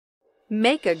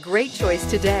Make a great choice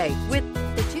today with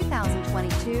the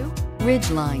 2022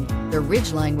 Ridgeline. The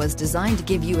Ridgeline was designed to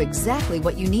give you exactly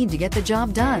what you need to get the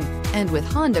job done. And with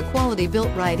Honda quality built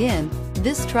right in,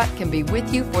 this truck can be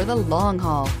with you for the long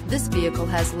haul. This vehicle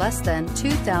has less than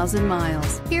 2,000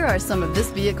 miles. Here are some of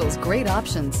this vehicle's great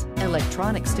options: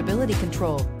 electronic stability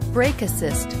control, brake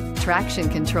assist, traction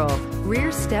control,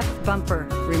 rear step bumper,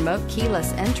 remote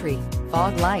keyless entry,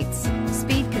 fog lights,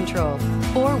 speed control,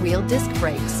 four-wheel disc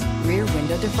brakes, rear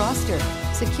window defroster,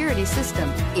 security system.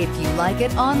 If you like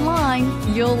it online,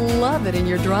 you'll love it in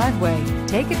your driveway.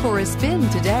 Take it for a spin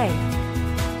today.